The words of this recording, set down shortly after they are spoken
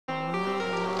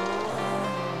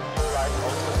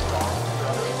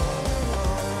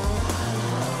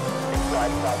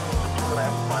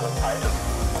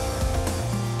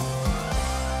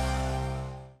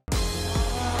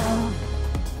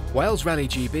Wales Rally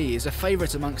GB is a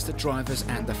favourite amongst the drivers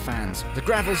and the fans. The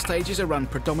gravel stages are run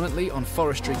predominantly on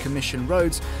Forestry Commission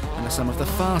roads and are some of the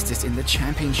fastest in the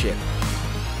championship.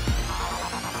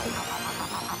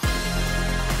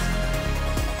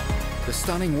 The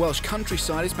stunning Welsh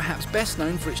countryside is perhaps best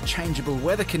known for its changeable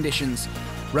weather conditions.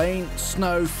 Rain,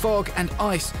 snow, fog and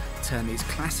ice turn these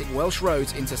classic Welsh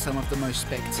roads into some of the most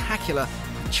spectacular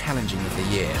and challenging of the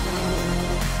year.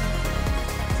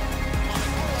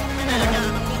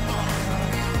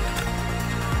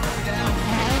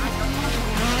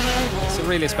 It's a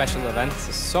really special event.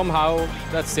 Somehow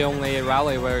that's the only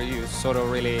rally where you sort of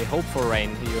really hope for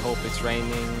rain. You hope it's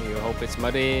raining, you hope it's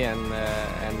muddy, and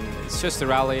it's just a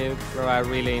rally where I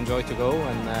really enjoy to go,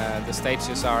 and the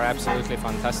stages are absolutely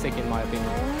fantastic in my opinion.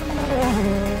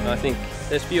 I think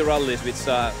there's few rallies which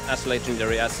are as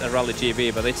legendary as a Rally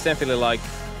GB, but it's definitely like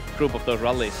a group of those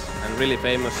rallies and really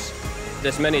famous.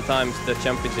 There's many times the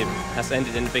championship has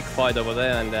ended in a big fight over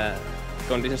there, and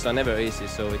conditions are never easy,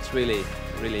 so it's really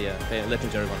a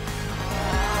legendary one.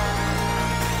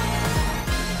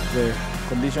 The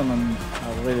conditions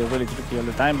are really tricky all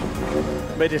the time.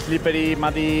 Very slippery,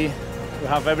 muddy, we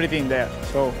have everything there.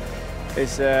 So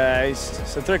it's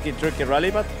a tricky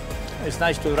rally, but it's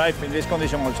nice to drive in this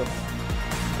condition also.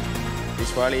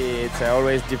 This rally, it's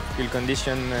always difficult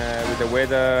condition with the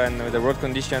weather and with the road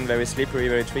condition, very slippery,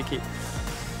 very tricky.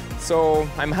 So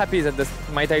I'm happy that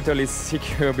my title is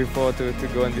secure before to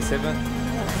go on this event.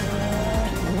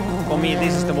 For me,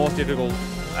 this is the most difficult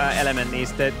element,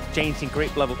 is the change in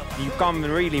grip level. You come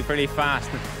really fast,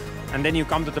 and then you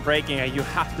come to the braking and you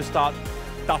have to start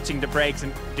touching the brakes,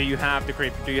 and do you have the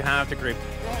grip? Do you have the grip?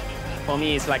 For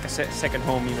me, it's like a second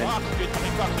home event.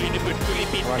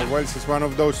 Rally Wales is one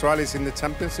of those rallies in the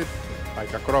championship,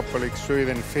 like Acropolis,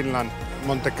 Sweden, Finland,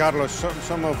 Monte Carlo,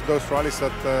 some of those rallies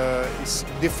that is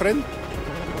different,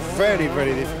 very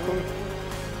difficult.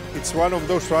 It's one of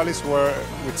those rallies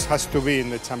which has to be in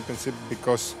the championship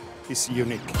because it's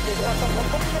unique.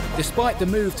 Despite the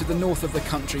move to the north of the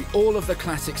country, all of the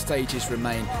classic stages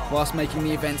remain, whilst making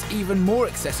the event even more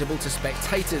accessible to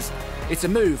spectators. It's a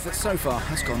move that so far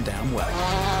has gone down well.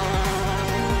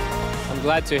 I'm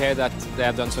glad to hear that they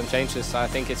have done some changes. I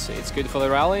think it's good for the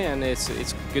rally, and it's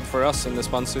good for us and the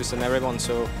sponsors and everyone,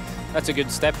 so that's a good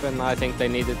step, and I think they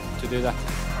needed to do that.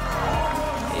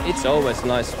 It's always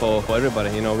nice for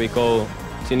everybody, you know, we go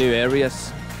to new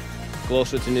areas,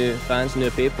 closer to new fans, new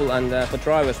people, and for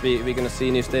drivers we're going to see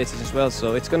new stages as well,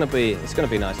 so it's going to be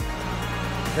nice.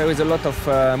 There is a lot of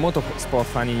motorsport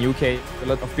fan in UK, a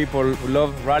lot of people who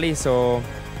love rally, so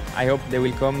I hope they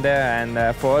will come there,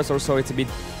 and for us also it's a bit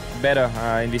better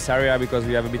in this area because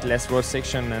we have a bit less road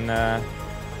section, and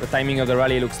the timing of the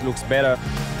rally looks better.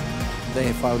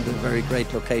 They found a very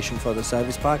great location for the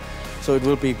service park, so it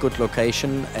will be a good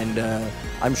location, and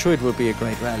I'm sure it will be a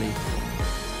great rally.